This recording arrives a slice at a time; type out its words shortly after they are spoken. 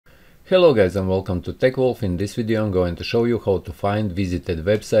Hello guys and welcome to TechWolf. In this video I'm going to show you how to find visited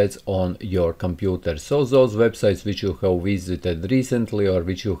websites on your computer. So those websites which you have visited recently or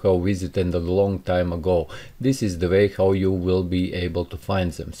which you have visited a long time ago. This is the way how you will be able to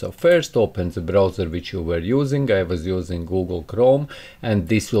find them. So first open the browser which you were using. I was using Google Chrome and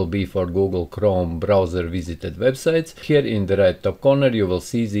this will be for Google Chrome browser visited websites. Here in the right top corner you will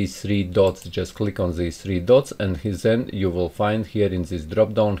see these three dots. Just click on these three dots and then you will find here in this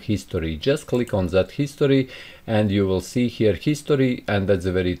drop down history. Just click on that history and you will see here history, and at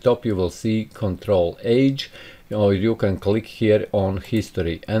the very top you will see Control Age, or you can click here on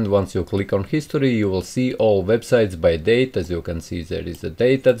history, and once you click on history you will see all websites by date. As you can see, there is a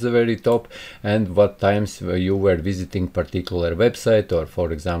date at the very top and what times you were visiting particular website, or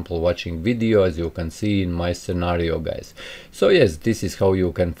for example watching video, as you can see in my scenario guys. So yes, this is how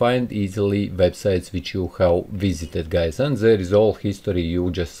you can find easily websites which you have visited guys, and there is all history. You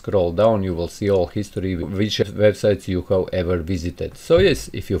just scroll down, you will see all history which websites you have ever visited. So yes,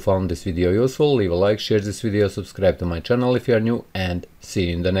 if you found this video useful, leave a like, share this video, subscribe to my channel if you are new, and see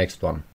you in the next one.